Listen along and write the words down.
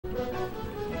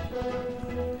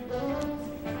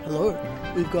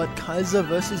We've got Kaiza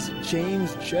versus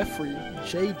James Jeffrey.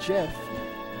 Jjef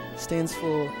stands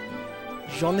for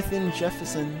Jonathan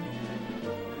Jefferson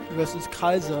versus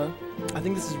Kaiza. I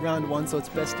think this is round 1, so it's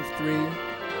best of 3.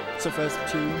 So first of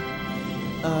 2.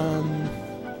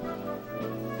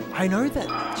 I know that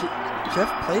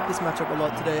Jjef played this matchup a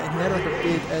lot today, and he had like a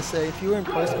big essay. If you were in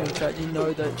post-game chat, you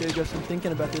know that Jjef's been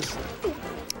thinking about this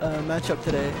matchup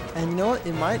today. And you know what?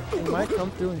 It might come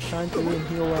through and shine through, and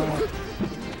he'll.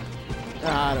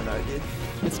 I don't know, dude.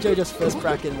 It's Jjef's first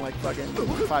bracket in like fucking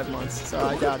 5 months, so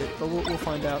I doubt it. But we'll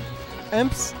find out.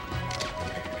 Emps,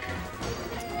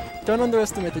 don't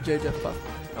underestimate the Jjef buff.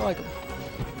 I like him.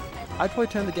 I'd probably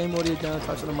turn the game audio down and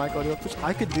touch on the mic audio, which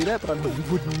I could do that, but I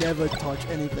would never touch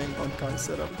anything on Kai's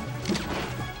setup.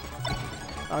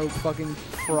 I would fucking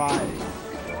fry.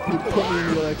 He would put me in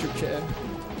the electric chair.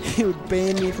 He would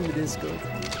ban me from the Discord.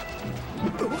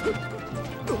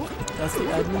 That's the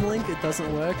admin link, it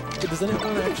doesn't work. Does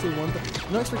anyone actually want that?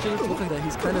 I'm not expecting him to look like that,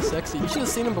 he's kind of sexy. You should have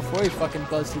seen him before he fucking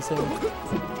buzzed his head.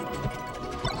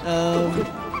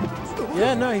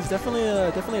 Yeah, no, he's definitely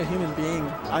a human being.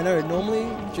 I know, normally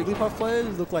Jigglypuff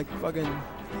players look like fucking...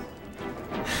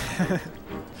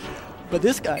 But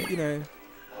this guy, you know,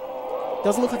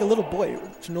 doesn't look like a little boy,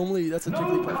 which normally that's a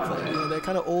Jigglypuff player. You know, they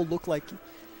kind of all look like...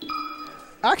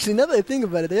 Actually, now that I think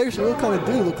about it, they actually all kind of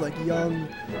do look like young...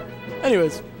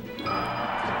 Anyways.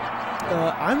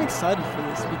 I'm excited for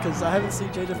this because I haven't seen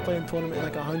Jjef play in tournament in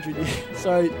like 100 years.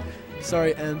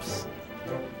 Sorry, Emps.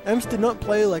 Emps did not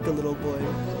play like a little boy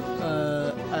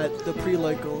at the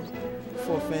pre-local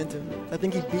for Phantom. I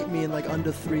think he beat me in like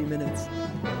under 3 minutes.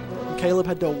 And Caleb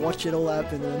had to watch it all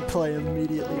happen and then play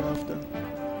immediately after.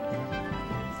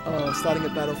 Starting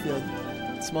at Battlefield.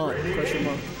 Smart, question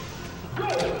mark.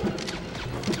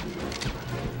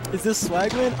 Is this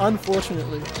Swagman?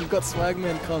 Unfortunately, we've got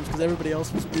Swagman comms because everybody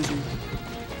else was busy.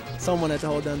 Someone had to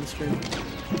hold down the stream.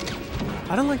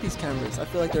 I don't like these cameras. I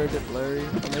feel like they're a bit blurry.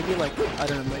 Or maybe like, I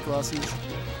don't know, my glasses.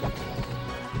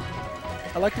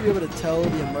 I like to be able to tell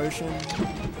the emotion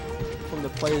from the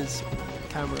player's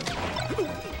camera.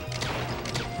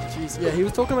 Jeez, yeah, he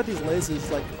was talking about these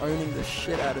lasers like owning the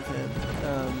shit out of him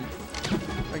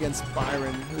against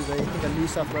Byron, who's I think a New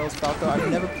South Wales Falco. I've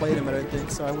never played him, I don't think,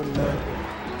 so I wouldn't know.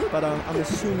 But I'm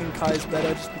assuming Kai's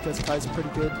better just because Kai's pretty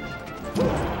good.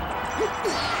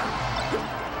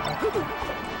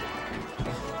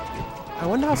 I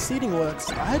wonder how seeding works.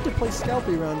 I had to play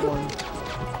Scalpy round 1.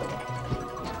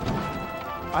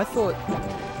 I thought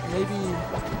maybe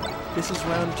this is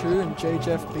round 2 and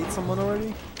Jjef beat someone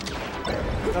already.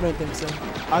 I don't think so.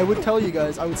 I would tell you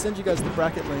guys, I would send you guys the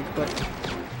bracket link, but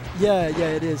yeah,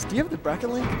 it is. Do you have the bracket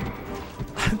link?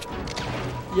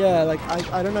 Yeah, like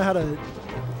I don't know how to...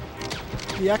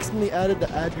 He accidentally added the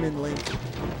admin link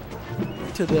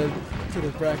to the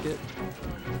bracket.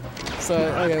 So,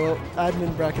 okay, well,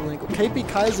 admin bracket link. KP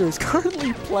Kaiza is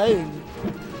currently playing.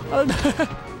 I don't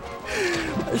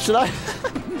know. Should I?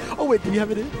 Oh wait, do you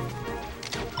have it in?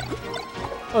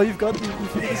 Oh, you figured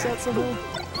this out somehow?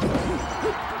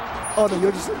 Oh no,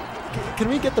 you're just... Can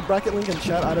we get the bracket link in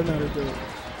chat? I don't know how to do it.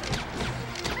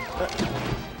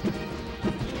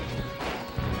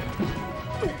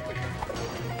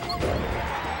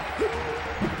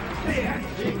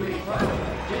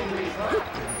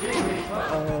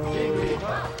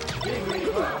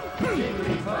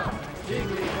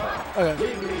 Okay.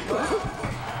 Oh.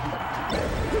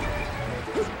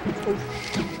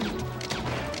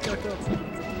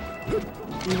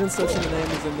 Even such a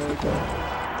name is a no-go.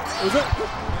 Is it?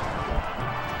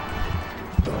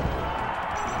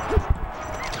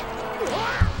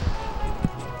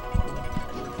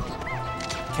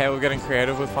 Okay, we're getting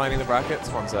creative with finding the brackets.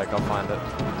 One sec, I'll find it.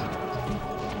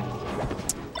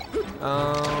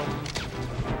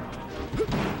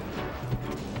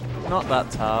 Not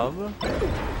that tab.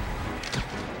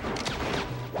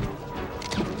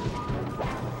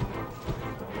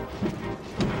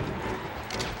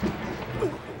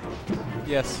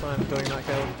 Yes, I'm doing that,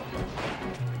 Caleb.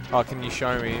 Oh, can you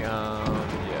show me? Yeah.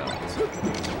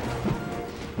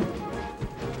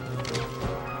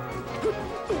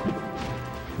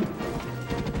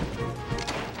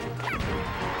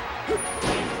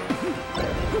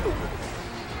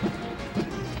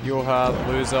 You'll have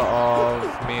loser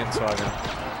of me and Swagger.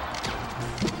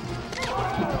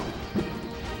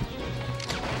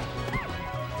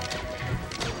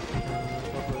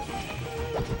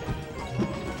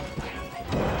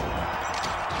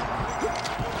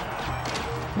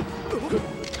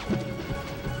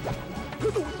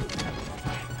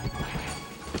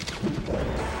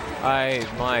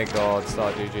 My god,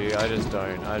 start GG. I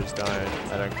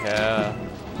don't care.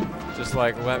 Just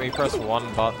like, let me press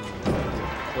one button.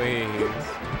 please.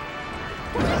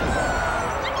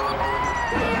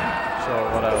 Sure,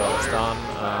 whatever, it's done.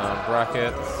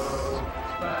 Brackets.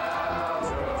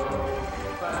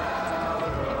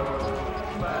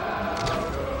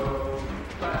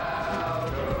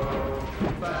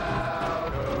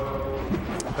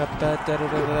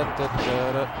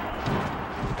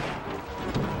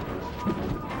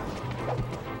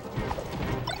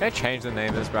 Can I change the name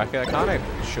of this bracket? I kind of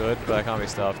should, but I can't be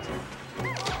stopped.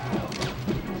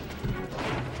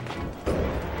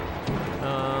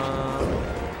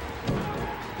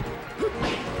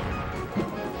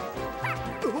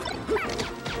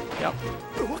 Yep.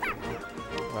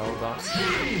 Well done.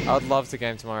 I would love to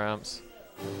game tomorrow, Amps.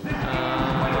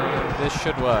 This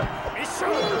should work.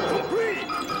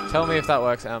 Tell me if that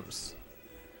works, Amps.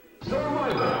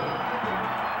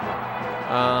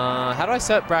 How do I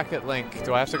set bracket link?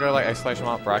 Do I have to go like exclamation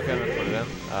mark bracket and put it in?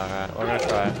 Alright, we're gonna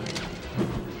try it.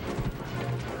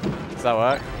 Does that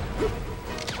work?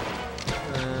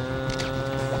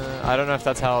 I don't know if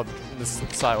that's how this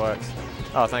site works.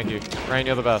 Oh, thank you. Rain,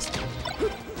 you're the best.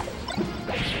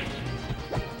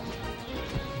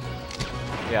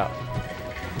 Yeah.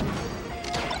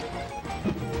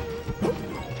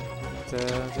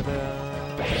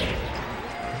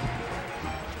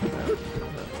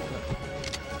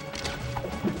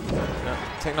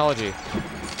 Technology.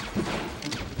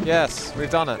 Yes, we've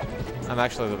done it. I'm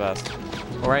actually the best.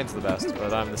 Well, Rain's the best,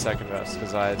 but I'm the second best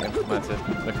because I implemented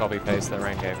the copy paste that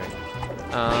Rain gave me.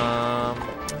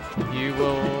 You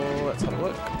will. Let's have a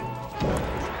look.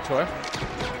 Sure.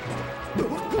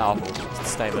 Powerful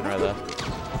statement right there.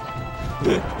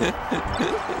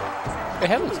 Your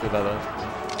head looks good, by the way.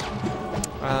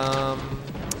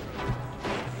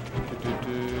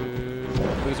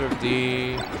 Loser of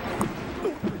D.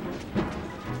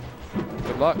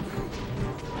 Good luck.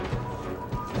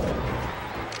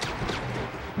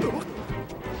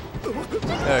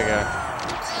 There we go.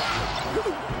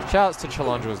 Shoutouts to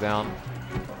Challenge was down.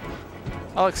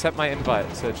 I'll accept my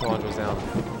invite to Challenge was down.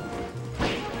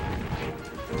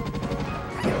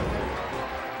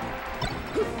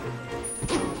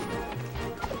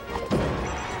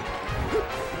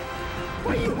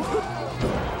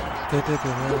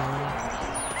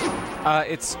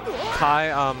 It's Kai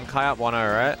up 1-0,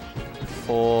 right?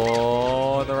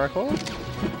 For the record.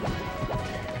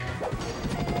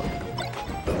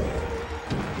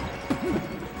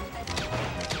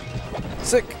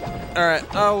 Sick. Alright,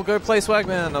 I'll go play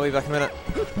Swagman. I'll be back in a minute.